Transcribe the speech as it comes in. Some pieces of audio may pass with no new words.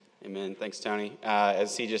Amen. Thanks, Tony.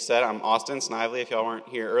 As he just said, I'm Austin Snively. If y'all weren't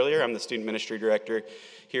here earlier, I'm the student ministry director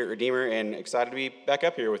here at Redeemer, and excited to be back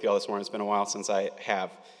up here with y'all this morning. It's been a while since I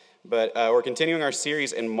have. But we're continuing our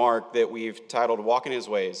series in Mark that we've titled Walk in His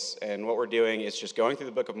Ways. And what we're doing is just going through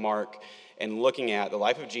the book of Mark and looking at the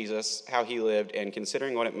life of Jesus, how he lived, and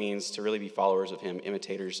considering what it means to really be followers of him,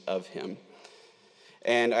 imitators of him.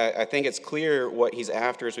 And I think it's clear what he's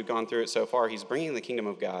after as we've gone through it so far. He's bringing the kingdom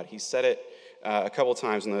of God. He said it a couple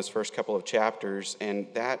times in those first couple of chapters, and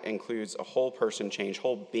that includes a whole person change,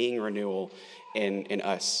 whole being renewal in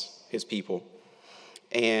us, his people.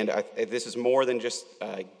 And this is more than just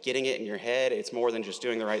getting it in your head. It's more than just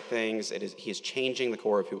doing the right things. He is changing the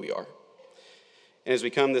core of who we are. And as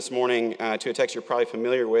we come this morning to a text you're probably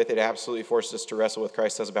familiar with, it absolutely forces us to wrestle with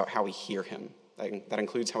Christ says about how we hear him. That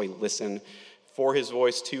includes how we listen for his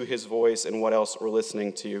voice, to his voice, and what else we're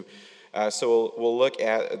listening to. So we'll look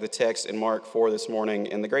at the text in Mark 4 this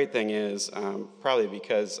morning, and the great thing is, probably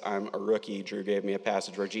because I'm a rookie, Drew gave me a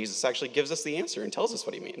passage where Jesus actually gives us the answer and tells us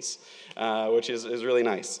what he means, which is really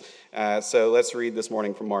nice. So let's read this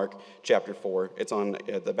morning from Mark chapter 4. It's on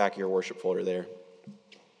the back of your worship folder there.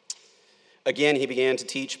 Again, he began to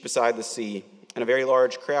teach beside the sea, and a very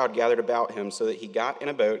large crowd gathered about him, so that he got in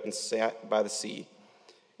a boat and sat by the sea,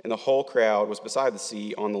 and the whole crowd was beside the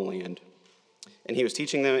sea on the land. And he was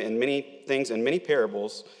teaching them in many things and many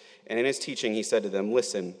parables, and in his teaching he said to them,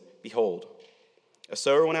 "Listen, behold, a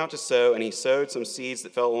sower went out to sow, and he sowed some seeds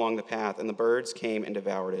that fell along the path, and the birds came and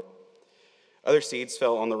devoured it. Other seeds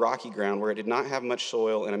fell on the rocky ground where it did not have much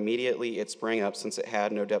soil, and immediately it sprang up, since it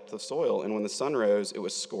had no depth of soil. And when the sun rose, it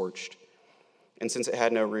was scorched, and since it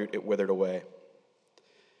had no root, it withered away.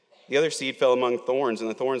 The other seed fell among thorns, and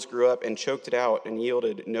the thorns grew up and choked it out and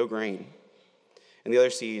yielded no grain. And the other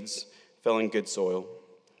seeds fell in good soil,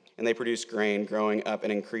 and they produced grain, growing up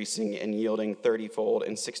and increasing and yielding 30-fold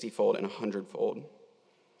and 60-fold and 100-fold.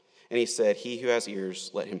 And he said, 'He who has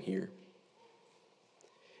ears, let him hear.'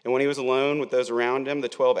 And when he was alone with those around him, the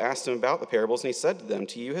 12 asked him about the parables, and he said to them,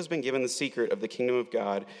 'To you has been given the secret of the kingdom of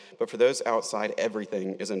God, but for those outside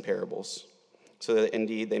everything is in parables, so that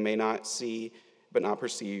indeed they may not see but not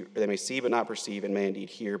perceive, or they may see but not perceive, and may indeed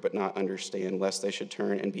hear but not understand, lest they should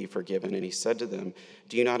turn and be forgiven.' And he said to them,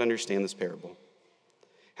 'Do you not understand this parable?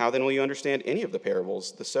 How then will you understand any of the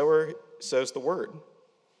parables? The sower sows the word.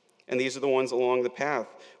 And these are the ones along the path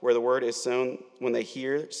where the word is sown. When they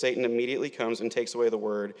hear, Satan immediately comes and takes away the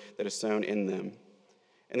word that is sown in them.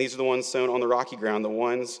 And these are the ones sown on the rocky ground, the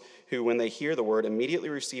ones who, when they hear the word, immediately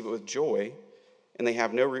receive it with joy, and they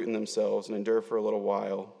have no root in themselves and endure for a little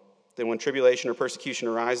while. Then when tribulation or persecution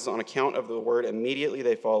arises on account of the word, immediately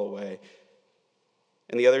they fall away.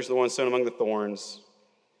 And the others, the ones sown among the thorns,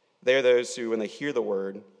 they are those who, when they hear the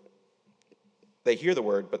word,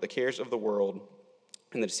 but the cares of the world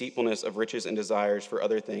and the deceitfulness of riches and desires for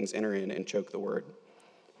other things enter in and choke the word,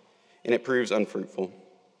 and it proves unfruitful.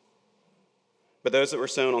 But those that were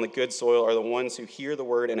sown on the good soil are the ones who hear the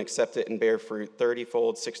word and accept it and bear fruit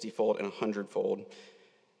 30-fold, 60-fold, and 100-fold.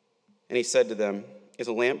 And he said to them, 'Is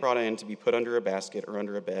a lamp brought in to be put under a basket or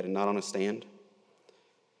under a bed and not on a stand?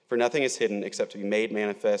 For nothing is hidden except to be made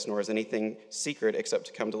manifest, nor is anything secret except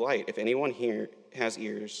to come to light. If anyone here has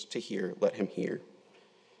ears to hear, let him hear.'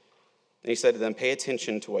 And he said to them, 'Pay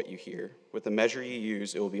attention to what you hear. With the measure you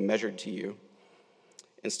use, it will be measured to you,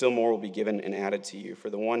 and still more will be given and added to you. For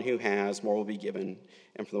the one who has, more will be given,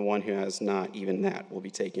 and for the one who has not, even that will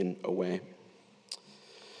be taken away.'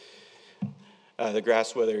 The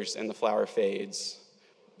grass withers and the flower fades,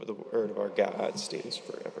 but the word of our God stands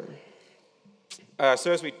forever."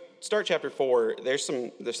 So as we start chapter 4, there's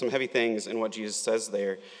some heavy things in what Jesus says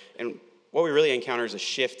there. And what we really encounter is a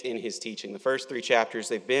shift in his teaching. The first 3 chapters,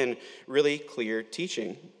 they've been really clear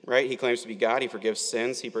teaching, right? He claims to be God. He forgives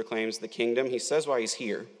sins. He proclaims the kingdom. He says why he's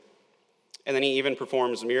here. And then he even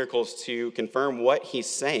performs miracles to confirm what he's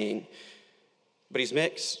saying. But he's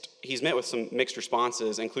met with some mixed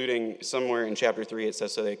responses, including somewhere in chapter 3, it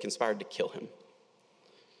says, so they conspired to kill him.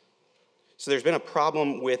 So there's been a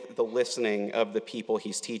problem with the listening of the people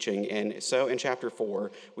he's teaching. And so in chapter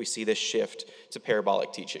 4, we see this shift to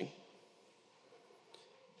parabolic teaching.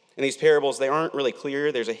 And these parables, they aren't really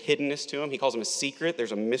clear. There's a hiddenness to them. He calls them a secret.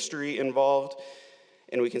 There's a mystery involved.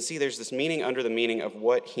 And we can see there's this meaning under the meaning of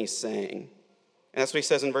what he's saying. And that's what he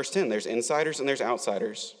says in verse 10. There's insiders and there's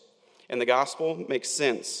outsiders. And the gospel makes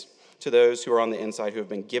sense to those who are on the inside, who have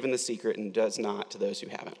been given the secret, and does not to those who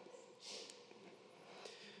haven't.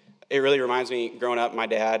 It really reminds me, growing up, my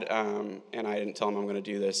dad, and I didn't tell him I'm going to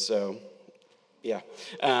do this, so yeah.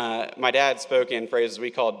 My dad spoke in phrases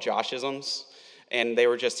we called Joshisms, and they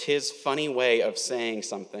were just his funny way of saying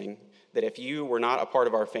something that if you were not a part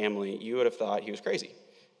of our family, you would have thought he was crazy.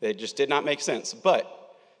 That just did not make sense. But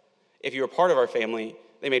if you were part of our family,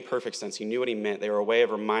 they made perfect sense. You knew what he meant. They were a way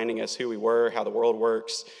of reminding us who we were, how the world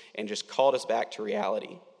works, and just called us back to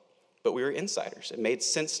reality. But we were insiders. It made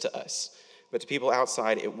sense to us. But to people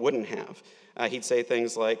outside, it wouldn't have. He'd say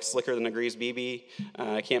things like, slicker than a greased BB,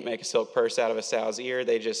 can't make a silk purse out of a sow's ear.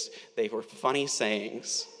 They were funny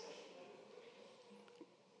sayings.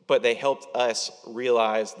 But they helped us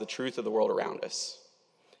realize the truth of the world around us.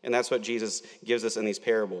 And that's what Jesus gives us in these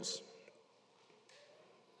parables.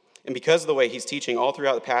 And because of the way he's teaching all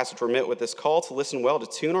throughout the passage, we're met with this call to listen well, to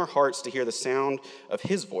tune our hearts to hear the sound of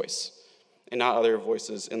his voice and not other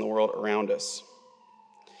voices in the world around us.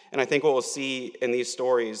 And I think what we'll see in these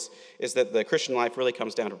stories is that the Christian life really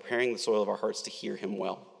comes down to preparing the soil of our hearts to hear him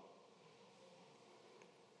well.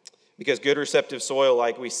 Because good receptive soil,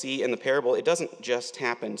 like we see in the parable, it doesn't just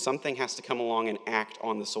happen. Something has to come along and act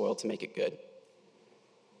on the soil to make it good.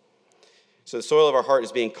 So the soil of our heart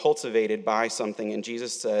is being cultivated by something, and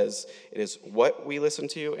Jesus says it is what we listen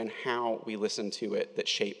to and how we listen to it that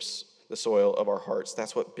shapes the soil of our hearts.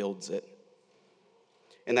 That's what builds it.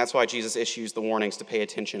 And that's why Jesus issues the warnings to pay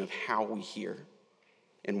attention of how we hear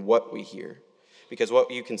and what we hear. Because what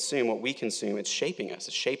we consume, it's shaping us.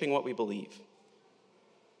 It's shaping what we believe.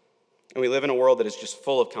 And we live in a world that is just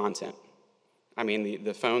full of content. I mean,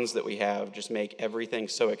 the phones that we have just make everything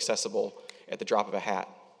so accessible at the drop of a hat.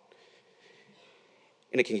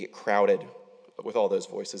 And it can get crowded with all those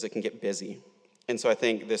voices. It can get busy. And so I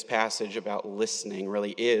think this passage about listening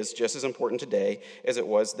really is just as important today as it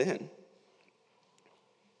was then.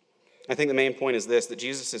 I think the main point is this, that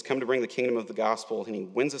Jesus has come to bring the kingdom of the gospel, and he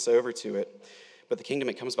wins us over to it. But the kingdom,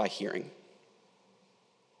 it comes by hearing.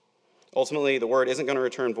 Ultimately, the word isn't going to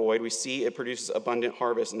return void. We see it produces abundant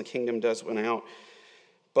harvest, and the kingdom does win out.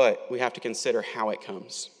 But we have to consider how it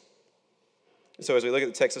comes. So as we look at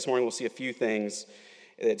the text this morning, we'll see a few things.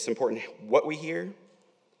 It's important what we hear,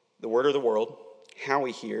 the word or the world, how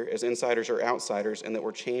we hear as insiders or outsiders, and that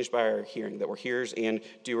we're changed by our hearing, that we're hearers and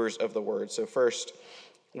doers of the word. So first,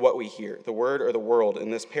 what we hear, the word or the world. In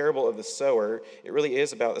this parable of the sower, it really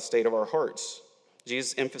is about the state of our hearts.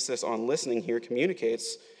 Jesus' emphasis on listening here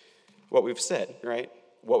communicates what we've said, right?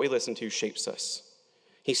 What we listen to shapes us.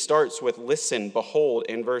 He starts with listen, behold,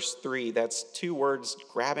 in verse 3. That's two words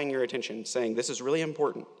grabbing your attention, saying this is really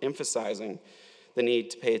important, emphasizing the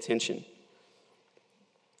need to pay attention.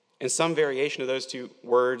 And some variation of those two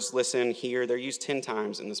words, listen, hear, they're used 10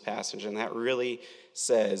 times in this passage, and that really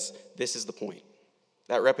says this is the point.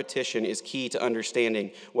 That repetition is key to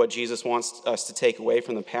understanding what Jesus wants us to take away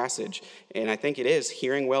from the passage. And I think it is.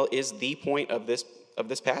 Hearing well is the point of this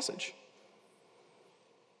passage.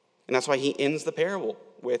 And that's why he ends the parable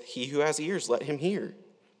with, he who has ears, let him hear.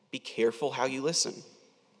 Be careful how you listen.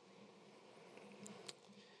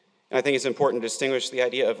 And I think it's important to distinguish the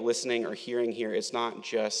idea of listening or hearing here. It's not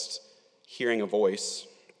just hearing a voice.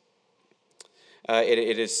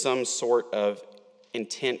 It is some sort of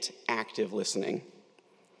intent, active listening.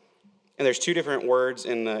 And there's two different words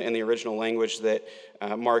in the original language that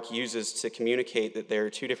Mark uses to communicate that there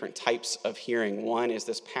are two different types of hearing. One is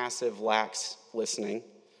this passive, lax listening.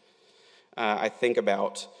 I think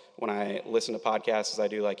about when I listen to podcasts as I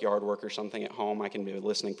do like yard work or something at home, I can be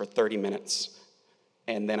listening for 30 minutes.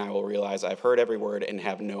 And then I will realize I've heard every word and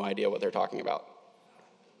have no idea what they're talking about.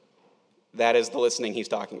 That is the listening he's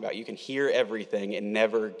talking about. You can hear everything and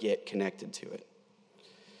never get connected to it.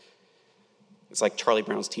 It's like Charlie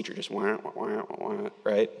Brown's teacher, just wah, wah, wah, wah,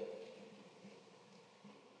 right?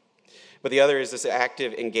 But the other is this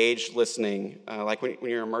active, engaged listening, like when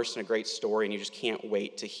you're immersed in a great story and you just can't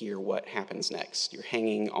wait to hear what happens next. You're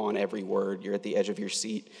hanging on every word. You're at the edge of your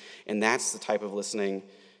seat. And that's the type of listening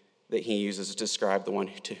that he uses to describe the one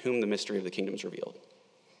to whom the mystery of the kingdom is revealed.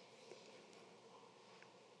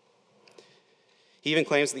 He even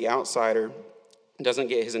claims the outsider doesn't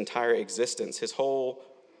get his entire existence. His whole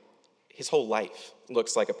life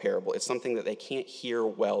looks like a parable. It's something that they can't hear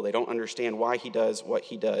well. They don't understand why he does what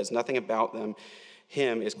he does. Nothing about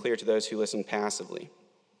him is clear to those who listen passively.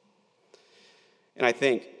 And I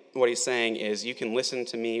think what he's saying is you can listen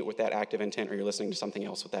to me with that active intent, or you're listening to something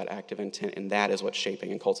else with that active intent, and that is what's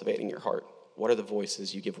shaping and cultivating your heart. What are the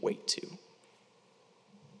voices you give weight to?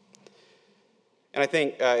 And I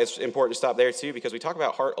think it's important to stop there too, because we talk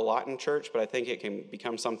about heart a lot in church, but I think it can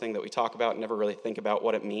become something that we talk about and never really think about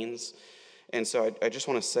what it means. And so I just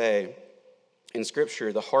want to say, in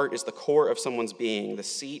Scripture, the heart is the core of someone's being, the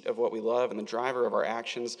seat of what we love and the driver of our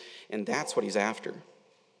actions, and that's what he's after.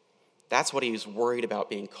 That's what he's worried about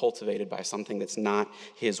being cultivated by something that's not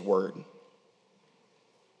his word.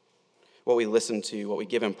 what we listen to, what we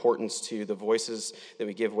give importance to, the voices that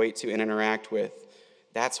we give weight to and interact with.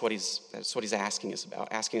 That's what he's asking us about,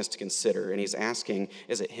 asking us to consider. And he's asking,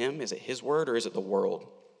 is it him? Is it his word? Or is it the world?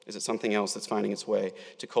 Is it something else that's finding its way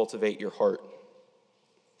to cultivate your heart?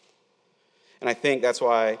 And I think that's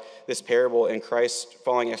why this parable and Christ's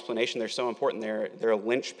following explanation, they're so important. They're a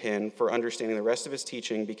linchpin for understanding the rest of his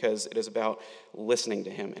teaching, because it is about listening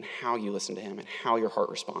to him and how you listen to him and how your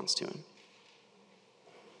heart responds to him. And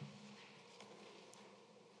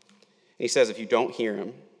he says, if you don't hear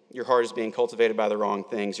him, your heart is being cultivated by the wrong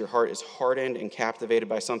things. Your heart is hardened and captivated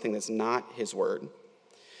by something that's not his word.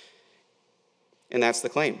 And that's the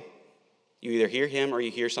claim. You either hear him or you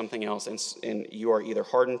hear something else, and you are either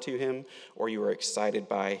hardened to him or you are excited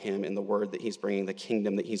by him and the word that he's bringing, the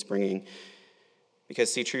kingdom that he's bringing.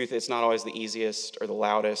 Because, see, truth, it's not always the easiest or the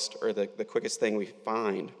loudest or the quickest thing we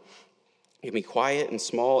find. It can be quiet and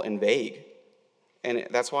small and vague. And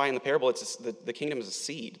that's why in the parable, the kingdom is a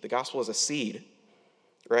seed. The gospel is a seed,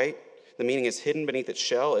 right? The meaning is hidden beneath its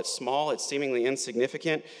shell. It's small. It's seemingly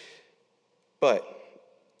insignificant. But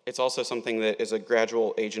it's also something that is a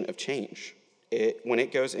gradual agent of change. When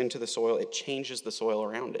it goes into the soil, it changes the soil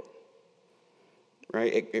around it,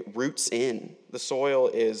 right? It roots in. The soil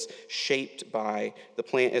is shaped by the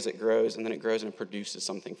plant as it grows, and then it grows and it produces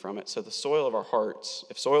something from it. So the soil of our hearts,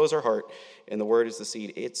 if soil is our heart and the word is the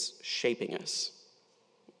seed, it's shaping us.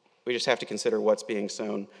 We just have to consider what's being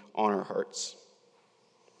sown on our hearts.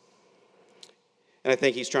 And I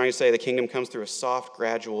think he's trying to say the kingdom comes through a soft,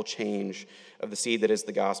 gradual change of the seed that is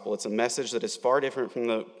the gospel. It's a message that is far different from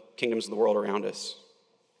the kingdoms of the world around us,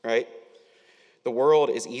 right? The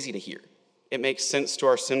world is easy to hear. It makes sense to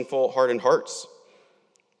our sinful, hardened hearts.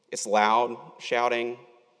 It's loud, shouting,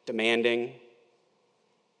 demanding.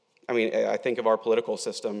 I mean, I think of our political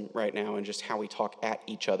system right now and just how we talk at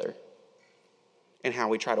each other and how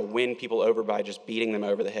we try to win people over by just beating them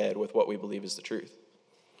over the head with what we believe is the truth.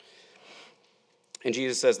 And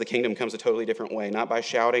Jesus says the kingdom comes a totally different way, not by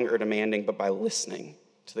shouting or demanding, but by listening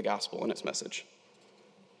to the gospel and its message.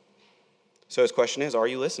 So his question is, are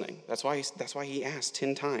you listening? That's why he asked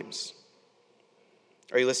 10 times.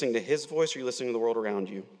 Are you listening to his voice, or are you listening to the world around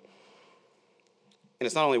you? And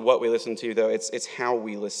it's not only what we listen to, though, it's how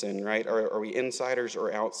we listen, right? Are we insiders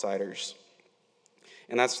or outsiders?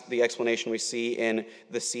 And that's the explanation we see in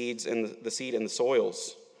the seeds and the seed and the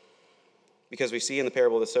soils. Because we see in the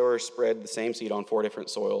parable the sower spread the same seed on 4 different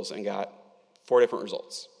soils and got 4 different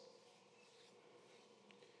results.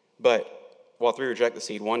 But while 3 reject the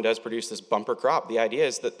seed, 1 does produce this bumper crop. The idea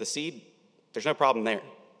is that the seed, there's no problem there.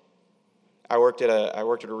 I worked at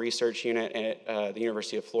a research unit at the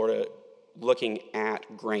University of Florida looking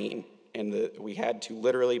at grain, and we had to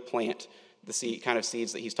literally plant the kind of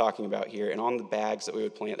seeds that he's talking about here. And on the bags that we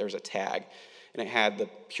would plant, there was a tag. And it had the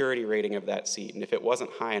purity rating of that seed. And if it wasn't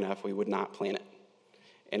high enough, we would not plant it.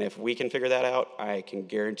 And if we can figure that out, I can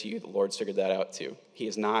guarantee you the Lord's figured that out too. He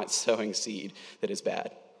is not sowing seed that is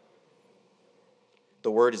bad.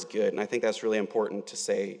 The word is good, and I think that's really important to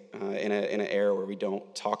say in an era where we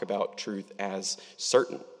don't talk about truth as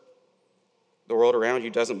certain. The world around you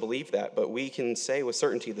doesn't believe that, but we can say with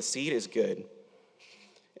certainty the seed is good.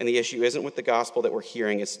 And the issue isn't with the gospel that we're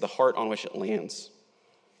hearing, it's the heart on which it lands.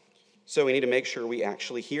 So we need to make sure we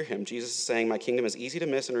actually hear him. Jesus is saying, my kingdom is easy to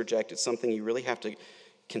miss and reject. It's something you really have to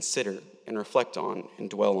consider and reflect on and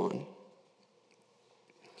dwell on.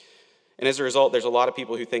 And as a result, there's a lot of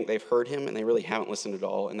people who think they've heard him and they really haven't listened at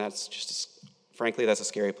all. And that's frankly, that's a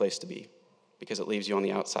scary place to be because it leaves you on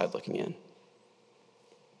the outside looking in.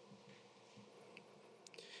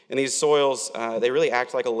 And these soils, they really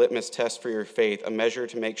act like a litmus test for your faith, a measure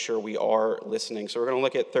to make sure we are listening. So we're going to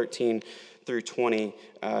look at 13 through 20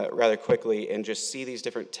 rather quickly and just see these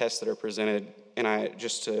different tests that are presented. And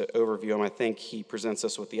just to overview them, I think he presents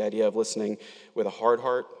us with the idea of listening with a hard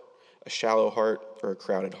heart, a shallow heart, or a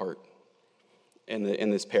crowded heart in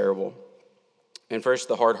this parable. And first,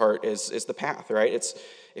 the hard heart is the path, right? It's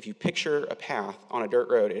if you picture a path on a dirt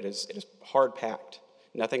road, it is hard packed.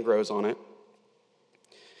 Nothing grows on it.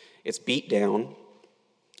 It's beat down.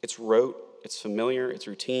 It's rote. It's familiar. It's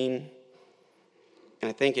routine. And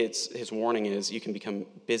I think his warning is you can become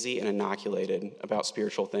busy and inoculated about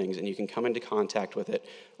spiritual things, and you can come into contact with it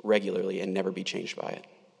regularly and never be changed by it.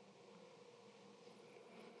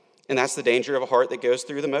 And that's the danger of a heart that goes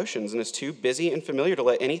through the motions and is too busy and familiar to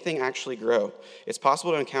let anything actually grow. It's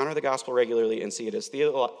possible to encounter the gospel regularly and see it as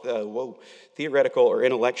theoretical or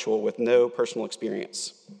intellectual with no personal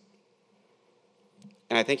experience.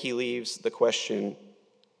 And I think he leaves the question,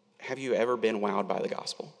 have you ever been wowed by the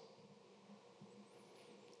gospel?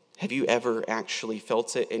 Have you ever actually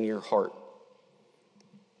felt it in your heart?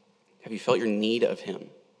 Have you felt your need of him?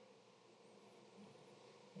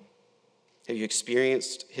 Have you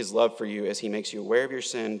experienced his love for you as he makes you aware of your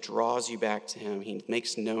sin, draws you back to him? He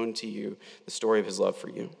makes known to you the story of his love for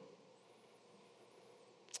you.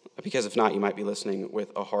 Because if not, you might be listening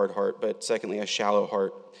with a hard heart, but secondly, a shallow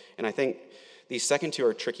heart. And I think these second two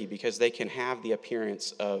are tricky because they can have the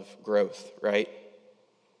appearance of growth, right?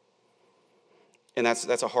 And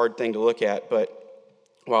that's a hard thing to look at, but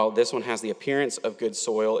while this one has the appearance of good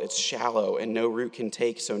soil, it's shallow and no root can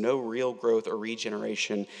take, so no real growth or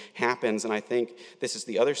regeneration happens. And I think this is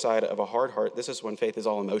the other side of a hard heart. This is when faith is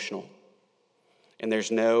all emotional and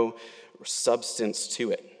there's no substance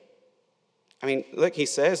to it. I mean, look, he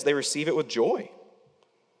says they receive it with joy.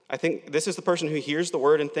 I think this is the person who hears the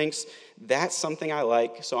word and thinks, that's something I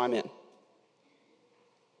like, so I'm in.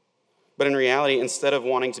 But in reality, instead of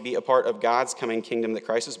wanting to be a part of God's coming kingdom that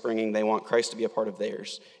Christ is bringing, they want Christ to be a part of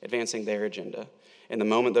theirs, advancing their agenda. And the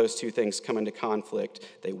moment those two things come into conflict,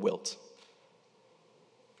 they wilt.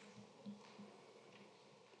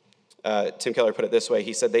 Tim Keller put it this way.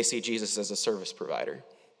 He said they see Jesus as a service provider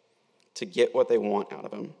to get what they want out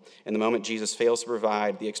of him. And the moment Jesus fails to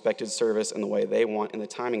provide the expected service in the way they want and the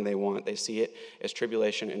timing they want, they see it as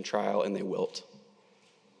tribulation and trial, and they wilt.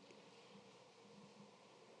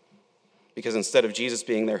 Because instead of Jesus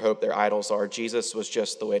being their hope, their idols are, Jesus was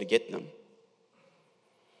just the way to get them.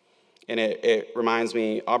 And it reminds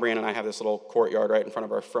me, Aubrey and I have this little courtyard right in front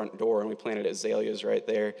of our front door, and we planted azaleas right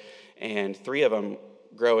there. And 3 of them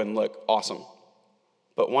grow and look awesome.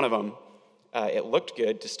 But one of them, it looked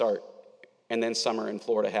good to start. And then summer in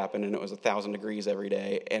Florida happened, and it was 1,000 degrees every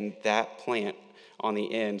day. And that plant on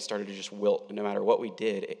the end started to just wilt. And no matter what we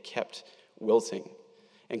did, it kept wilting.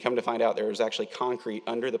 And come to find out, there was actually concrete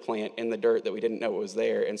under the plant in the dirt that we didn't know was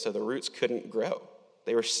there. And so the roots couldn't grow.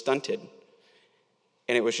 They were stunted.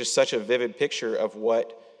 And it was just such a vivid picture of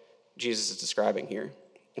what Jesus is describing here.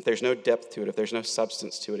 If there's no depth to it, if there's no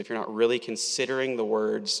substance to it, if you're not really considering the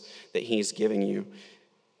words that he's giving you,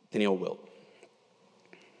 then you'll wilt.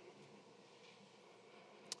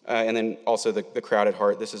 And then also the crowded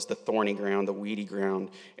heart. This is the thorny ground, the weedy ground.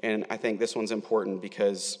 And I think this one's important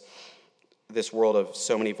because this world of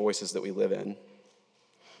so many voices that we live in,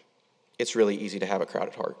 it's really easy to have a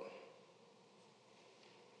crowded heart.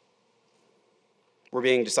 We're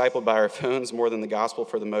being discipled by our phones more than the gospel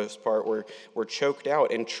for the most part. We're choked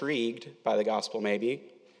out, intrigued by the gospel maybe.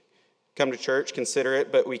 Come to church, consider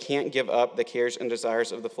it, but we can't give up the cares and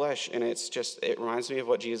desires of the flesh. And it reminds me of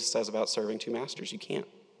what Jesus says about serving 2 masters. You can't.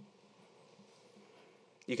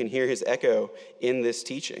 You can hear his echo in this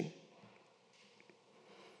teaching.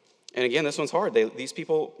 And again, this one's hard. These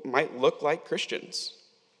people might look like Christians,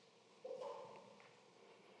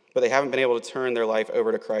 but they haven't been able to turn their life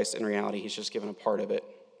over to Christ. In reality, he's just given a part of it.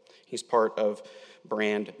 He's part of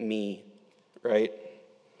brand me, right?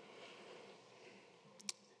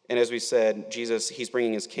 And as we said, Jesus, he's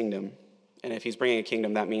bringing his kingdom. And if he's bringing a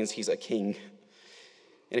kingdom, that means he's a king.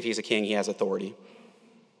 And if he's a king, he has authority.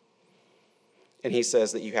 And he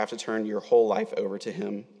says that you have to turn your whole life over to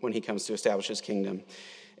him when he comes to establish his kingdom.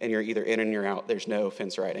 And you're either in and you're out. There's no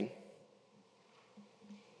fence riding.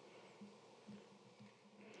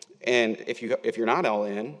 And if you're not all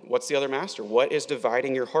in, what's the other master? What is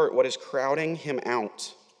dividing your heart? What is crowding him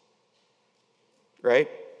out? Right?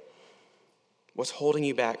 What's holding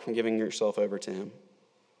you back from giving yourself over to him?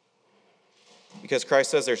 Because Christ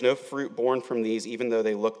says there's no fruit born from these, even though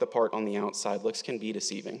they look the part on the outside. Looks can be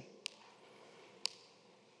deceiving.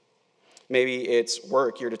 Maybe it's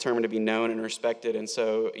work. You're determined to be known and respected, and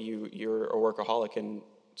so you're a workaholic and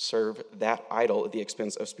serve that idol at the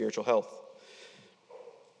expense of spiritual health.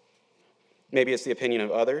 Maybe it's the opinion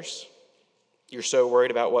of others. You're so worried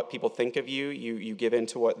about what people think of you, you give in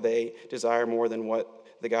to what they desire more than what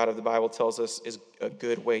the God of the Bible tells us is a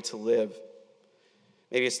good way to live.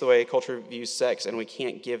 Maybe it's the way culture views sex, and we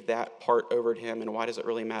can't give that part over to him, and why does it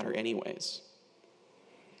really matter anyways?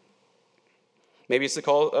 Maybe it's the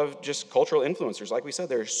call of just cultural influencers. Like we said,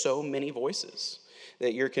 there are so many voices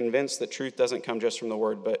that you're convinced that truth doesn't come just from the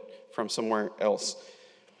word, but from somewhere else.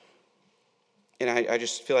 And I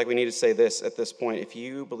just feel like we need to say this at this point. If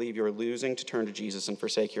you believe you're losing to turn to Jesus and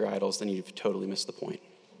forsake your idols, then you've totally missed the point.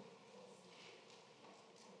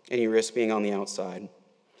 And you risk being on the outside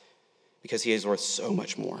because he is worth so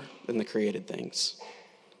much more than the created things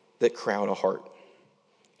that crowd a heart.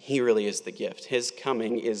 He really is the gift. His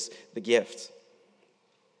coming is the gift.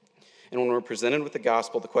 And when we're presented with the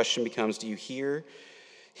gospel, the question becomes, do you hear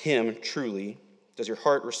him truly? Does your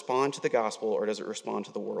heart respond to the gospel, or does it respond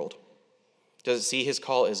to the world? Does it see his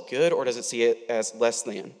call as good, or does it see it as less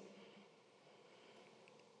than?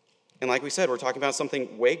 And like we said, we're talking about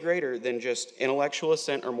something way greater than just intellectual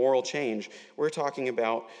assent or moral change. We're talking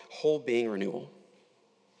about whole being renewal,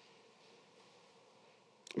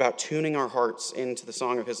 about tuning our hearts into the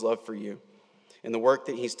song of his love for you and the work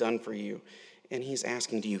that he's done for you. And he's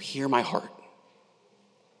asking, do you hear my heart?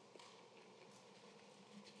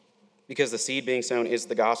 Because the seed being sown is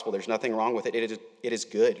the gospel. There's nothing wrong with it. It is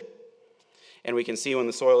good. And we can see when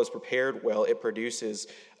the soil is prepared well, it produces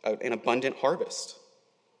an abundant harvest.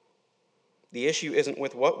 The issue isn't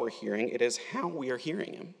with what we're hearing, it is how we are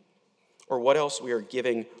hearing him, or what else we are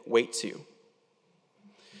giving weight to.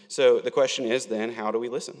 So the question is then, how do we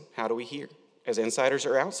listen? How do we hear? As insiders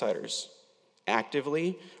or outsiders?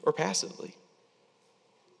 Actively or passively?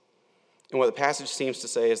 And what the passage seems to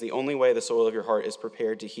say is the only way the soil of your heart is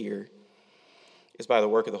prepared to hear is by the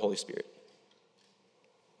work of the Holy Spirit.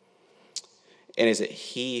 And is it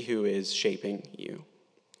he who is shaping you?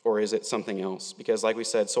 Or is it something else? Because like we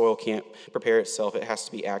said, soil can't prepare itself. It has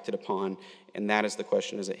to be acted upon. And that is the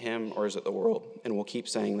question. Is it him or is it the world? And we'll keep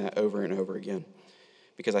saying that over and over again,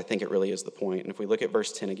 because I think it really is the point. And if we look at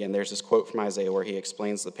verse 10 again, there's this quote from Isaiah where he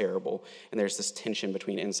explains the parable. And there's this tension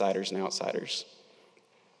between insiders and outsiders,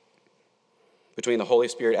 between the Holy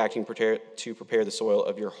Spirit acting to prepare the soil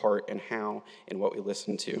of your heart and how and what we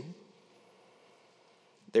listen to.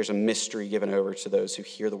 There's a mystery given over to those who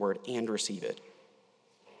hear the word and receive it.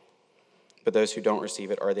 But those who don't receive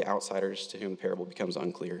it are the outsiders to whom the parable becomes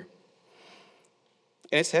unclear.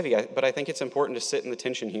 And it's heavy, but I think it's important to sit in the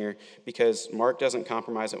tension here, because Mark doesn't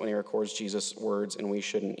compromise it when he records Jesus' words, and we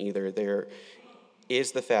shouldn't either. There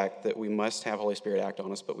is the fact that we must have Holy Spirit act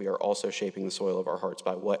on us, but we are also shaping the soil of our hearts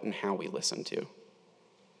by what and how we listen to.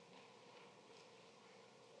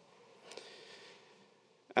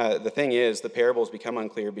 The thing is, the parables become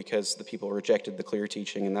unclear because the people rejected the clear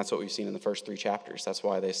teaching, and that's what we've seen in the first 3 chapters. That's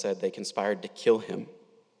why they said they conspired to kill him.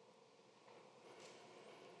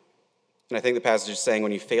 And I think the passage is saying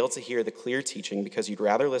when you fail to hear the clear teaching because you'd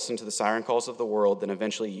rather listen to the siren calls of the world, then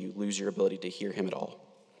eventually you lose your ability to hear him at all.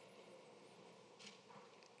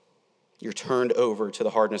 You're turned over to the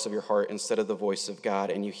hardness of your heart instead of the voice of God,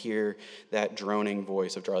 and you hear that droning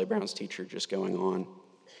voice of Charlie Brown's teacher just going on.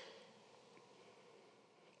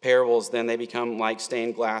 Parables, then, they become like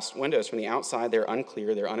stained glass windows. From the outside, they're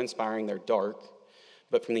unclear, they're uninspiring, they're dark.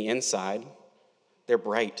 But from the inside, they're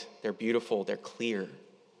bright, they're beautiful, they're clear.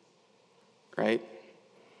 Right?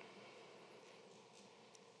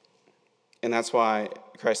 And that's why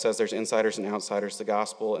Christ says there's insiders and outsiders. The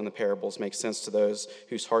gospel and the parables make sense to those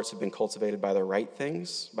whose hearts have been cultivated by the right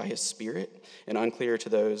things, by his Spirit, and unclear to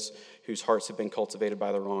those whose hearts have been cultivated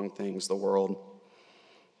by the wrong things, the world.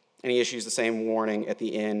 And he issues the same warning at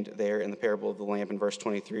the end there in the parable of the lamp in verse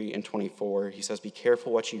 23 and 24. He says, be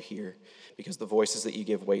careful what you hear, because the voices that you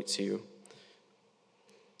give weight to,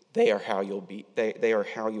 they are how you'll be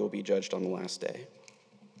judged on the last day.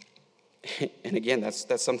 And again,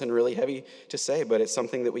 that's something really heavy to say, but it's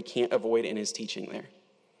something that we can't avoid in his teaching there.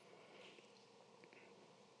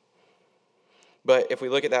 But if we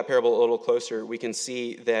look at that parable a little closer, we can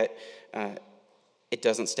see that it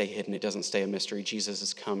doesn't stay hidden. It doesn't stay a mystery. Jesus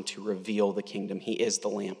has come to reveal the kingdom. He is the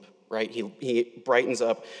lamp, right? He brightens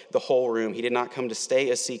up the whole room. He did not come to stay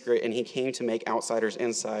a secret, and he came to make outsiders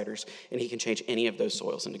insiders, and he can change any of those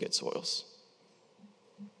soils into good soils.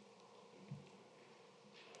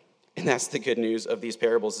 And that's the good news of these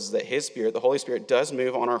parables, is that his Spirit, the Holy Spirit, does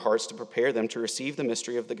move on our hearts to prepare them to receive the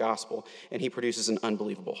mystery of the gospel, and he produces an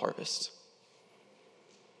unbelievable harvest.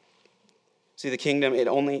 See, the kingdom,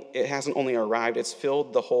 it hasn't only arrived, it's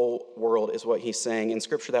filled the whole world, is what he's saying. In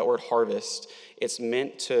Scripture, that word harvest, it's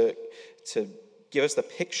meant to give us the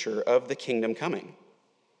picture of the kingdom coming.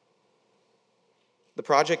 The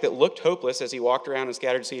project that looked hopeless as he walked around and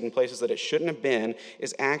scattered seed in places that it shouldn't have been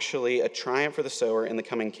is actually a triumph for the sower in the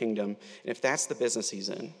coming kingdom. And if that's the business he's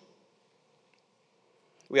in,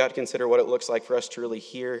 we ought to consider what it looks like for us to really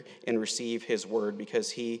hear and receive his word,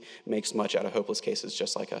 because he makes much out of hopeless cases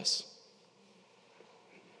just like us.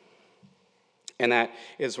 And that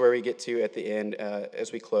is where we get to at the end.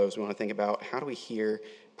 As we close, we want to think about, how do we hear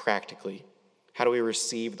practically? How do we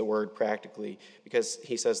receive the word practically? Because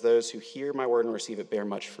he says those who hear my word and receive it bear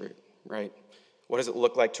much fruit, right? What does it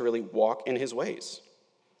look like to really walk in his ways?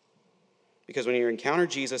 Because when you encounter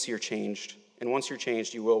Jesus, you're changed. And once you're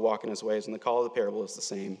changed, you will walk in his ways. And the call of the parable is the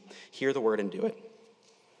same. Hear the word and do it.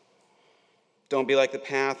 Don't be like the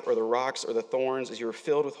path or the rocks or the thorns. As you are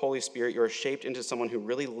filled with Holy Spirit, you are shaped into someone who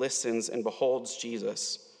really listens and beholds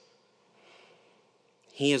Jesus.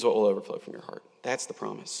 He is what will overflow from your heart. That's the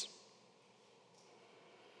promise.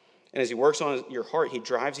 And as he works on your heart, he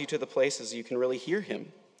drives you to the places you can really hear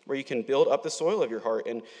him. where you can build up the soil of your heart.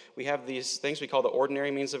 And we have these things we call the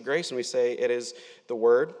ordinary means of grace, and we say it is the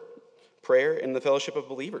word, prayer, and the fellowship of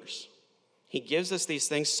believers. He gives us these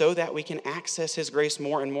things so that we can access his grace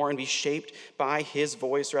more and more and be shaped by his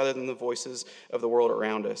voice rather than the voices of the world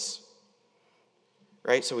around us.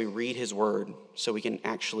 Right? So we read his word so we can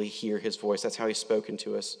actually hear his voice. That's how he's spoken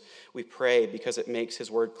to us. We pray because it makes his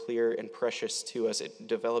word clear and precious to us. It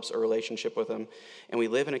develops a relationship with him. And we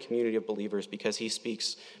live in a community of believers because he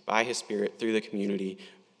speaks by his Spirit through the community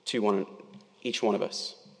to each one of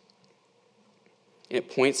us. And it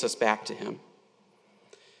points us back to him.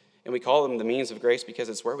 And we call them the means of grace because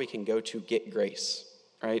it's where we can go to get grace,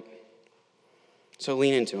 right? So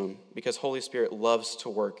lean into him because Holy Spirit loves to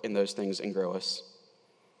work in those things and grow us.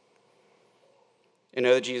 And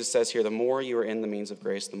know that Jesus says here, the more you are in the means of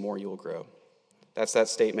grace, the more you will grow. That's that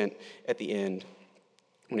statement at the end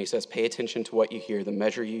when he says, pay attention to what you hear. The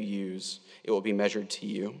measure you use, it will be measured to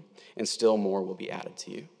you, and still more will be added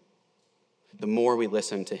to you. The more we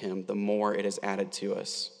listen to him, the more it is added to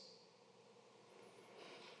us.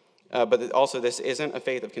 But also, this isn't a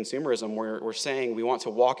faith of consumerism where we're saying we want to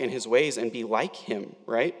walk in his ways and be like him,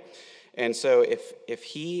 right? And so if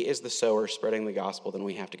he is the sower spreading the gospel, then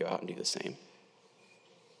we have to go out and do the same.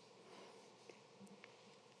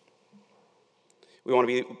 We want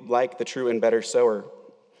to be like the true and better sower.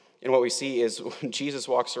 And what we see is Jesus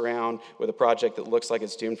walks around with a project that looks like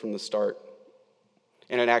it's doomed from the start.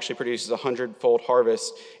 And it actually produces 100-fold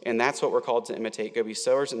harvest. And that's what we're called to imitate. Go be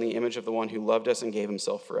sowers in the image of the one who loved us and gave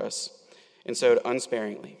himself for us and sowed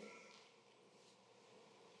unsparingly.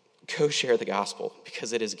 Go share the gospel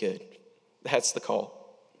because it is good. That's the call.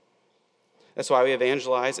 That's why we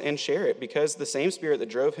evangelize and share it, because the same Spirit that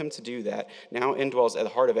drove him to do that now indwells at the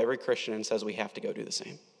heart of every Christian and says we have to go do the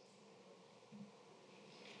same.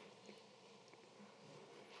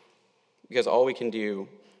 Because all we can do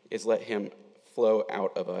is let him flow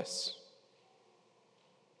out of us.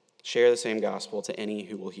 Share the same gospel to any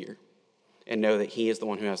who will hear, and know that he is the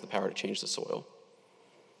one who has the power to change the soil.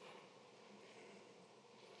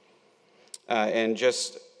 And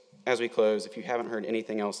just as we close, if you haven't heard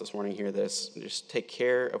anything else this morning, hear this. Just take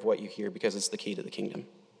care of what you hear because it's the key to the kingdom.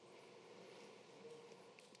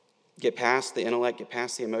 Get past the intellect, get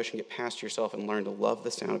past the emotion, get past yourself and learn to love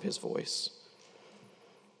the sound of his voice.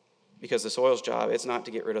 Because the soil's job, it's not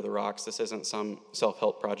to get rid of the rocks. This isn't some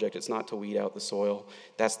self-help project. It's not to weed out the soil.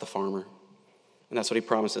 That's the farmer. And that's what he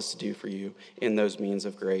promises to do for you in those means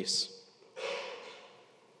of grace.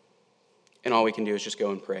 And all we can do is just go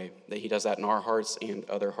and pray that he does that in our hearts and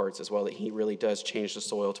other hearts as well, that he really does change the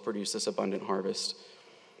soil to produce this abundant harvest.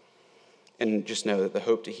 And just know that the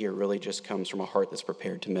hope to hear really just comes from a heart that's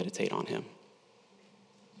prepared to meditate on him.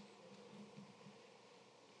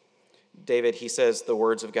 David, he says the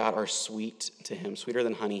words of God are sweet to him, sweeter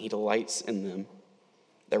than honey. He delights in them.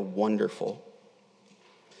 They're wonderful.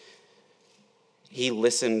 He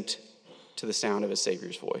listened to the sound of his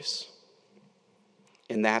Savior's voice.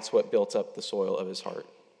 And that's what built up the soil of his heart.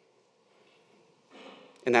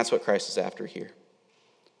 And that's what Christ is after here.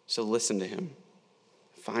 So listen to him.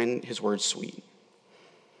 Find his word sweet.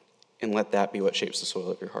 And let that be what shapes the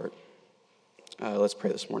soil of your heart. Let's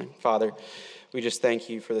pray this morning. Father, we just thank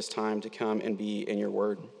you for this time to come and be in your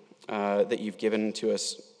word, that you've given to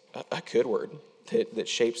us a good word that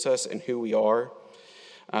shapes us and who we are,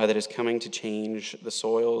 that is coming to change the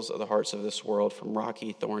soils of the hearts of this world from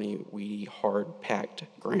rocky, thorny, weedy, hard, packed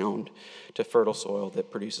ground to fertile soil that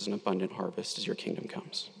produces an abundant harvest as your kingdom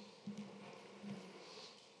comes.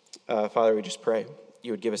 Father, we just pray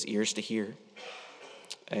you would give us ears to hear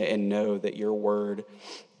and know that your word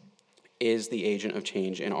is the agent of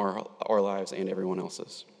change in our lives and everyone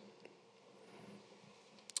else's.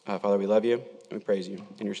 Father, we love you and we praise you.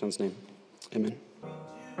 In your son's name, amen.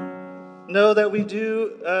 Know that we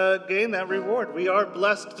do gain that reward. We are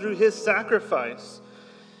blessed through his sacrifice.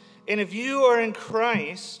 And if you are in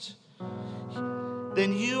Christ,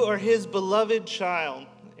 then you are his beloved child.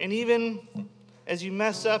 And even as you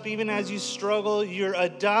mess up, even as you struggle, your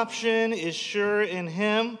adoption is sure in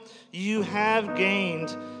him. You have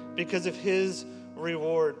gained because of his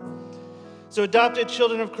reward. So adopted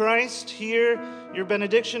children of Christ, hear your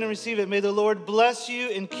benediction and receive it. May the Lord bless you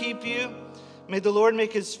and keep you. May the Lord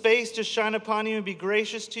make his face to shine upon you and be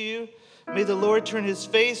gracious to you. May the Lord turn his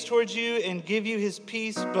face towards you and give you his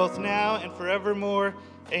peace both now and forevermore.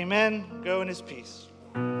 Amen. Go in his peace.